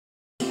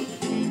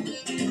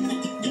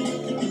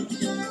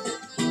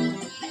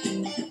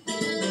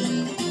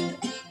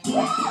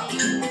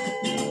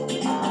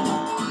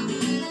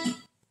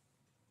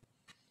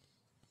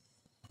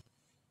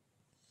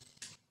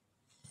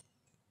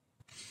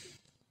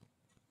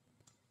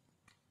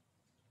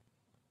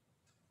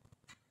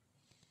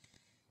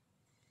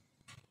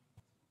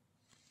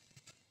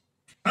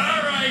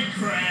right,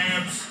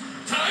 Krabs.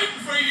 Time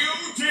for you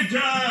to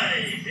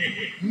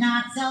die.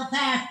 Not so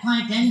fast,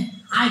 Plankton.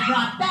 I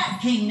brought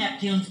back King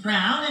Neptune's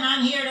crown, and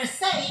I'm here to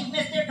save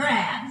Mr.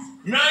 Krabs.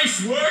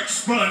 Nice work,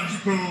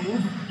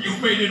 SpongeBob. You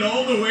made it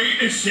all the way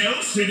to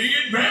Shell City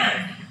and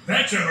back.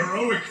 That's a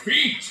heroic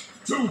feat.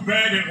 Too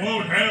bad it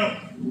won't help.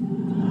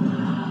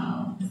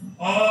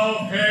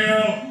 All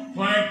hail,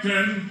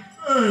 Plankton.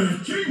 Hey,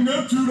 King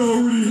Neptune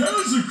already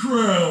has a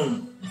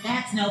crown.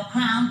 That's no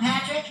crown,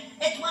 Patrick.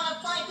 It's one of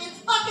Plankton's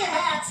bucket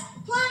hats.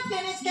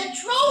 Plankton is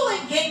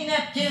controlling King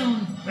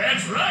Neptune.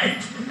 That's right.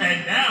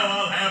 And now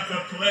I'll have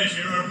the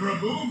pleasure of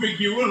removing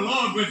you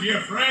along with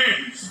your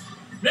friends.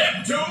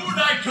 Neptune,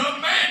 I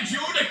command you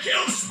to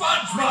kill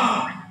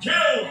SpongeBob.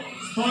 Kill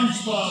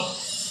SpongeBob.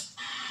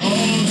 All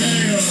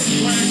hail,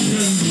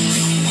 Plankton.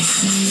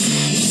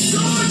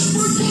 Die,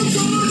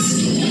 SpongeBob,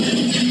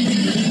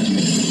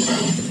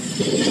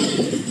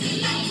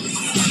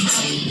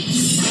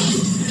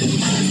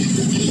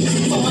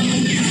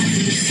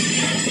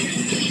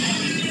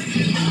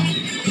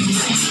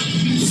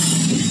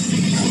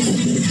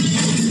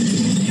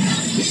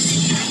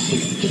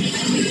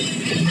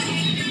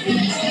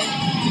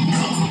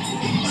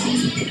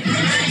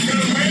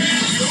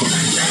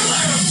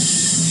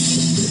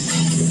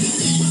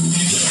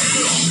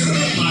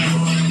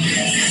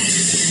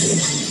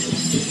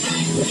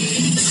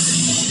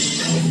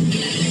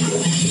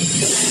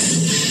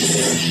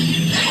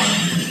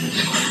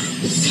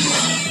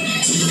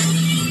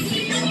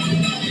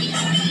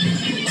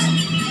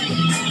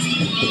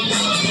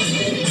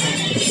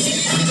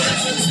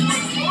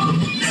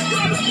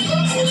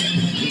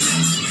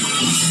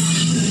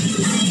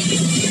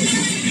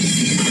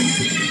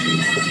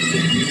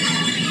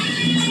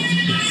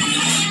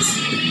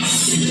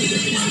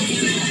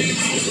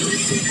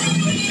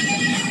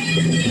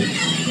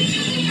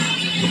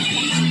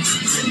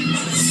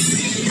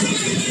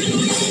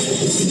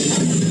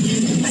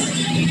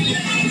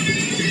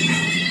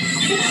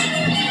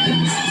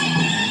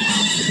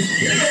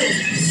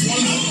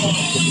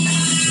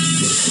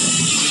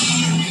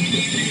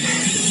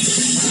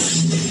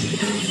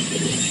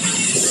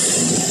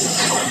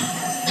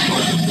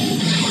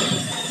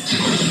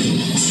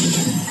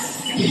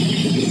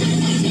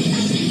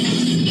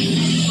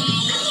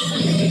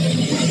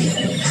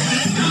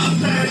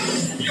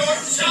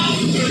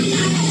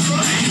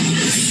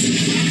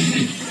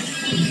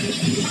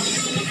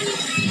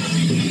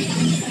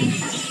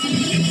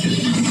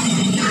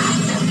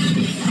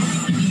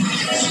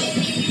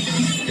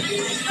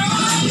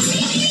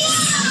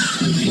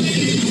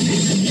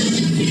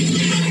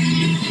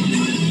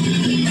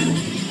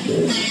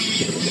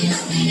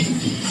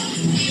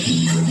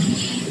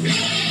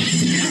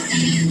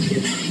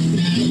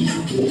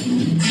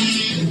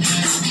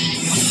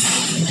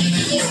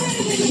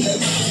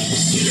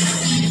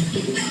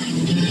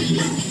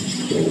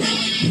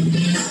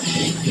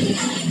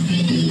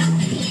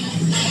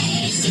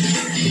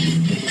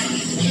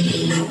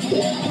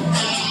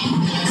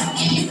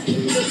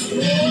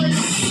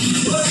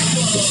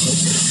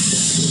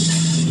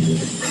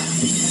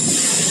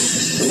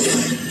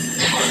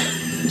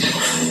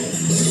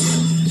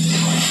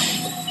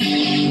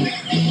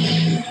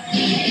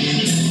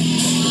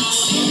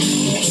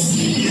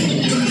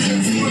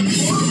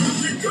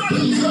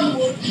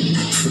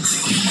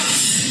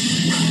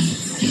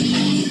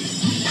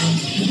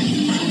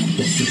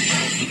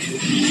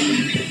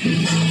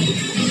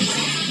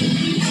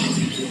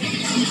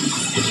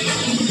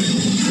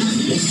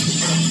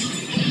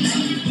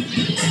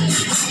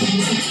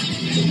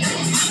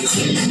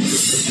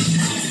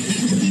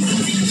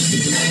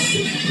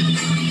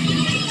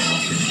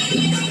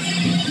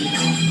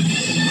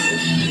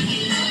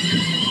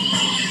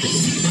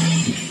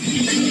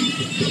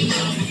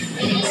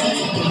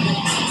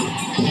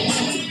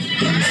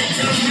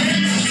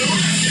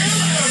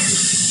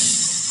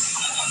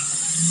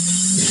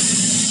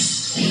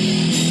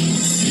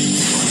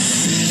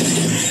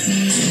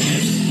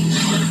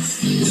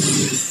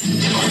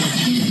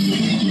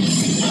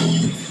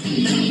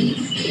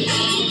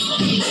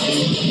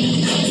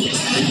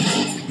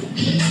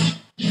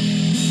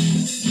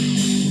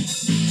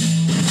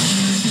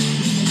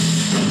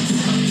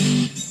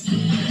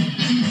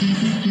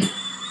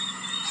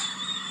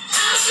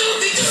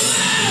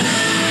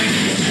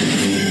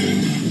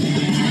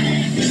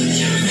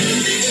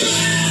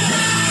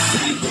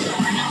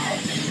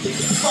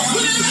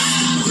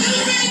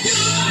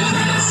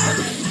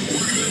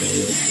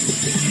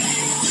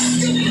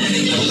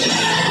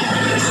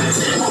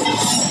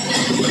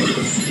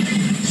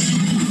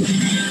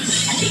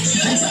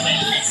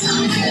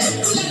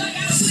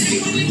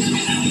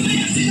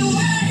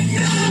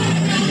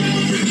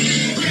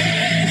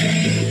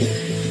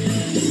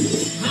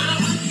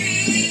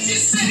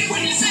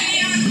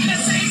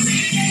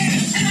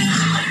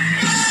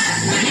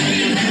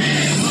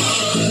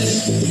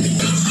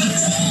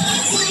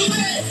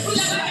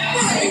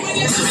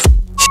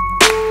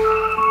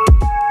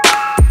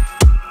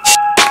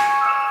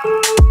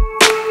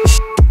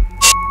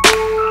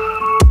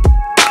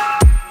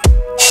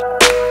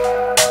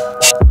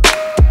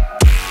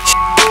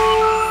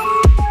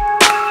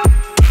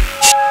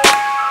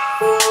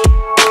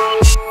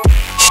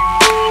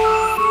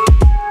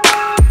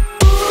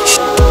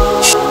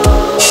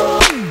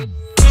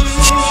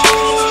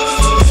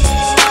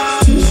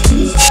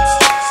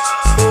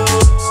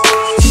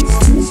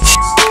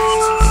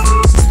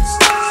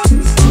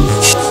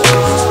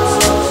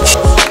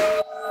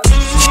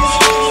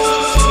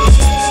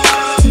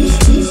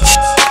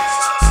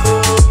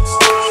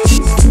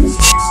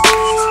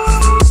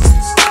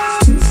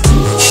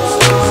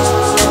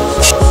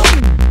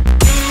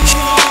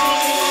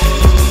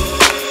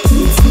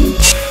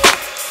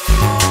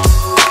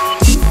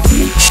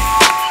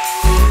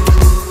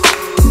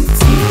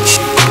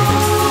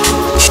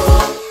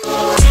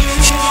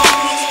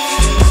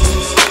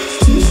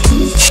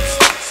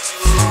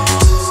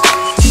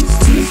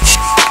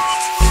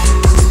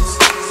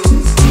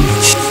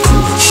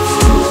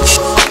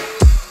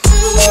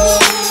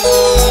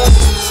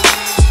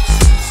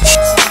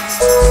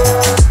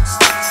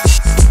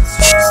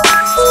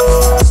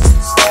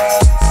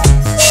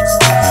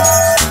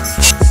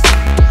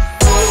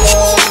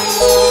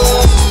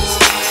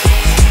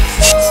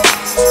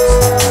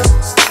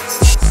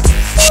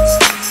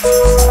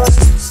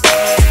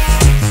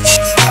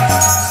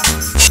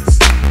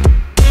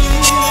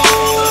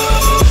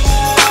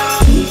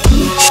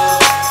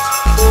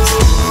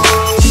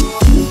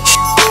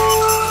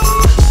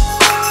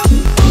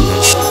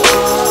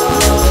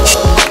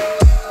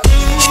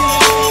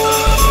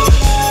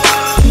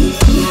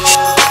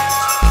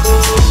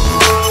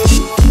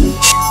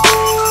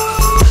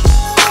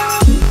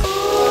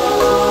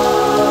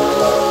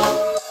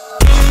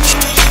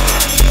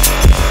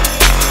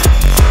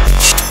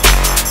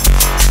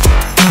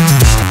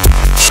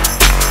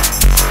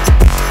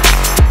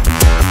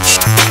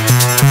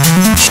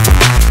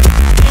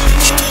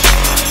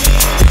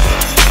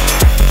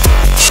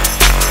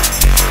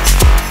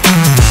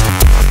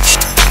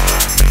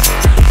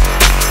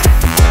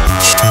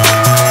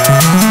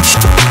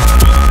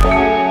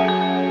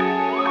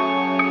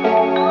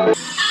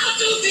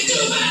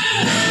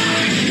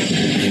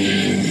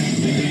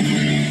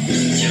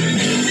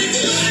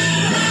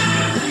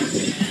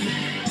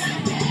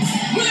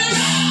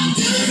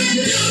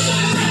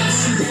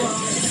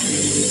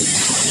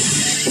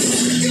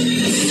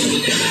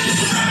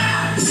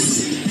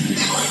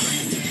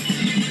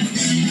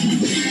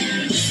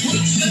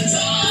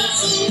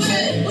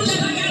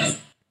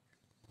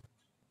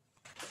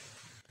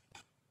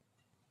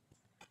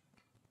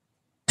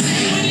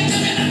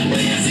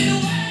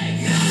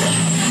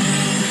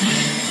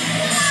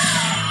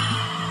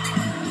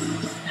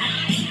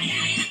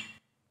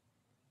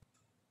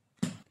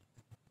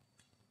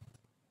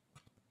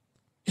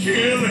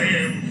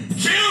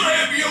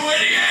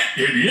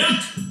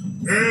 Idiot?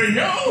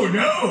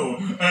 No.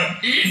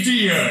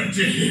 Idiot.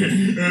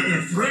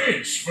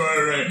 French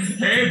for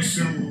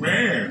handsome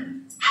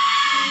man.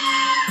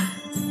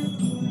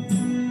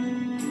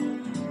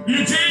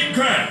 Eugene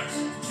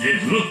Krabs,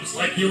 it looks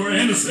like you were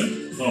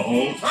innocent the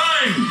whole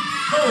time.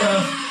 Oh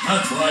well,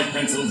 that's why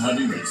pencils have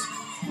erased.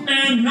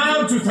 And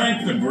now to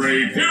thank the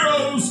brave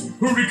heroes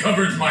who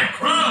recovered my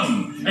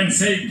crown and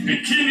saved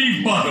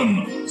Bikini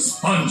Bottom,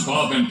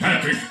 SpongeBob and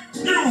Patrick,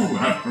 you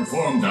have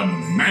performed a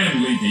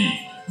manly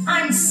deed.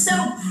 I'm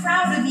so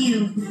proud of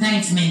you.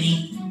 Thanks,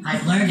 Mindy.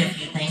 I've learned a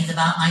few things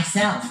about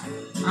myself.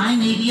 I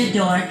may be a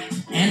dork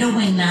and a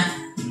wingnut.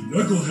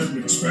 Knucklehead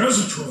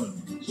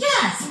McSpazatron.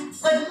 Yes,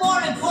 but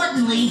more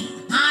importantly,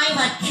 I'm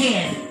a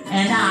kid,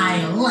 and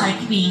I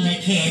like being a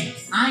kid.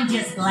 I'm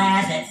just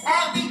glad that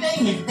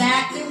everything is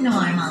back to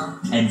normal.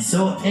 And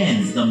so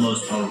ends the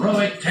most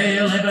heroic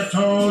tale ever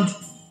told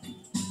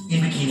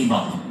in Bikini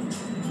Bottom.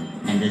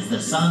 And as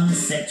the sun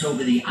sets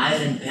over the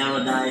island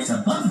paradise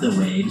above the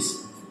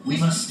waves, we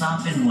must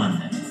stop and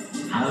wonder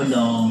how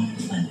long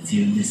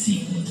until the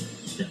sequel.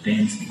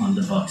 Depends on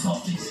the box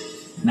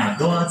office. Now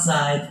go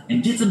outside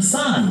and get some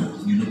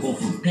sun, you look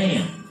awful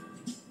pale.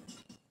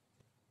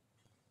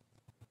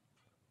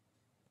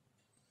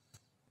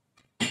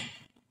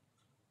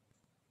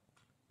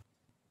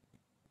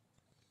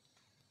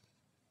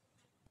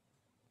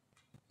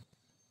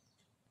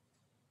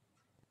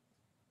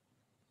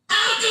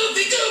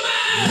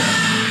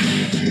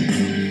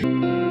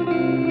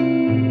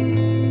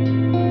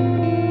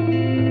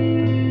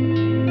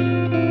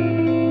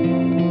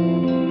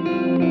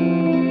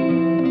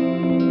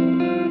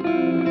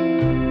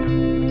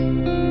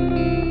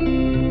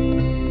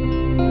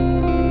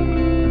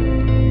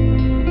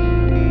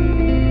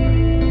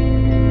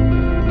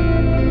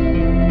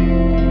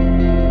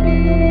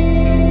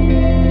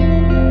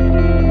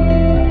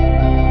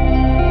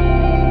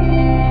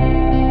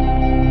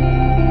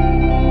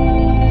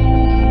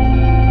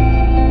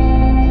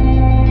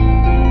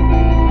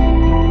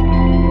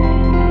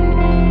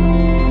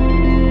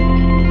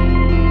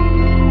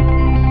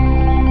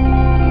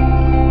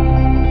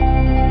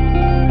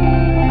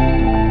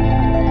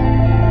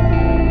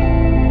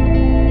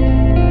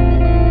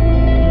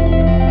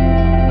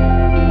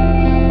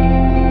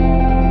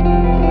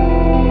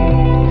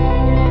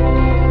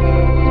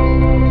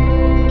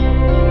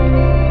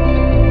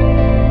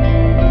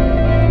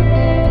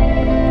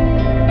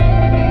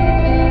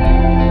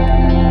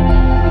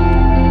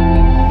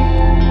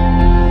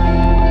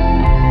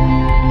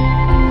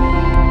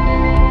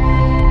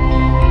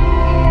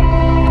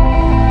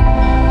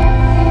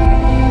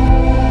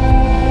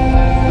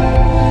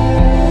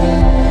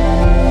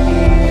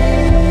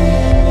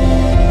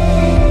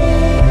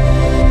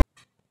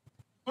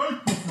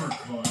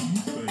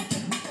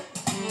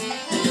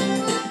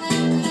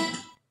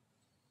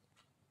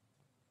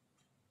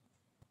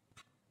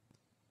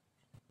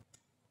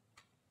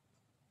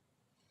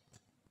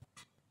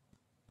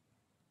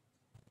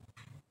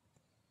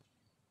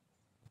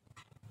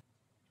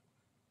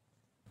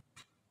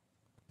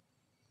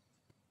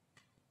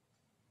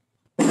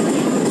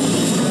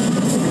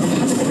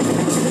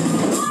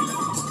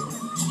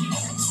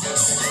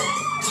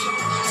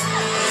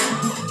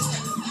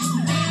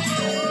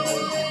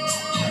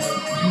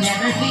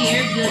 Never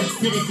fear, good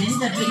citizens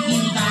of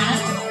Bikini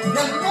Bottom.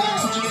 The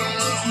manager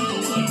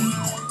is here.